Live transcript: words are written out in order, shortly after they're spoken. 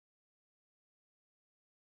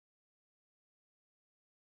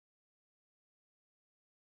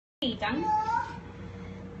necesitan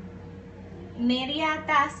media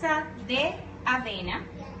taza de avena,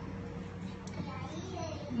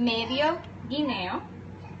 medio guineo,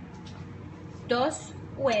 2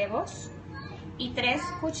 huevos y 3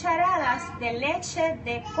 cucharadas de leche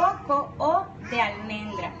de coco o de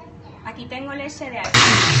almendra. Aquí tengo leche de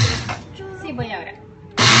almendra. Sí, voy ahora.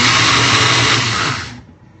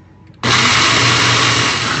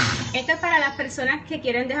 Esto es para las personas que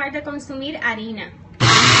quieren dejar de consumir harina.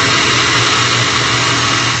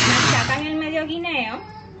 Machacan el medio guineo.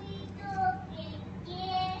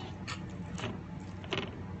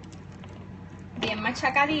 Bien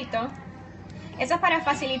machacadito. Eso es para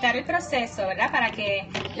facilitar el proceso, ¿verdad? Para que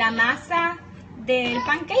la masa del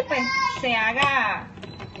pancake pues se haga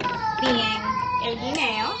bien. El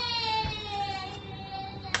guineo.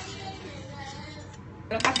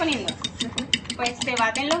 ¿Lo estás poniendo? Pues se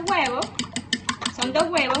baten los huevos. Son 2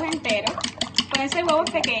 huevos enteros. Pueden ser huevos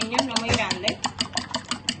pequeños, no muy grandes.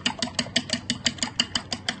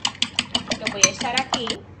 Lo voy a echar aquí.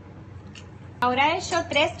 Ahora he hecho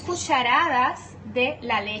 3 cucharadas de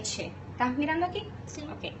la leche. ¿Estás mirando aquí? Sí.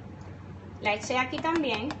 Ok. La eché aquí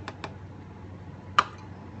también.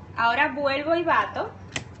 Ahora vuelvo y bato.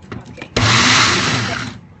 Okay.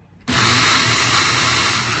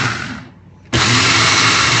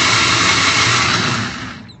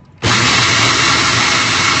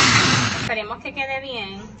 Esperemos que quede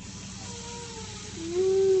bien.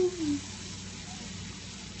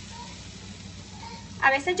 A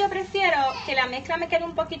veces yo prefiero que la mezcla me quede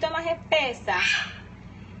un poquito más espesa.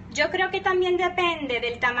 Yo creo que también depende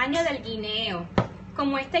del tamaño del guineo.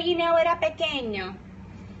 Como este guineo era pequeño,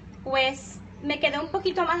 pues me quedó un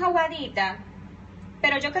poquito más aguadita.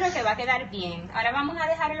 Pero yo creo que va a quedar bien. Ahora vamos a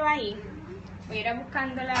dejarlo ahí. Voy a ir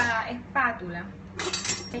buscando la espátula.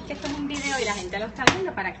 Es que esto es un video y la gente lo está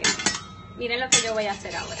viendo para que miren lo que yo voy a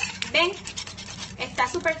hacer ahora. ¿Ven? Está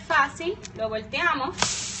súper fácil. Lo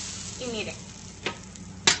volteamos y miren.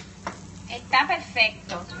 Está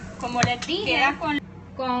perfecto. Como les dije, queda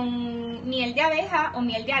con miel de abeja o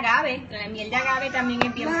miel de agave. La miel de agave también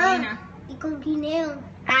es bien buena. Y con guineo.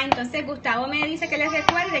 Ah, entonces Gustavo me dice que les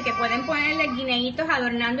recuerde que pueden ponerle guineitos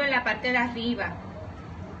adornando en la parte de arriba.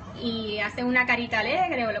 Y hacen una carita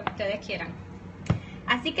alegre o lo que ustedes quieran.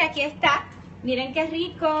 Así que aquí está. Miren qué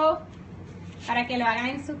rico. Para que lo hagan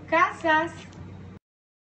en sus casas.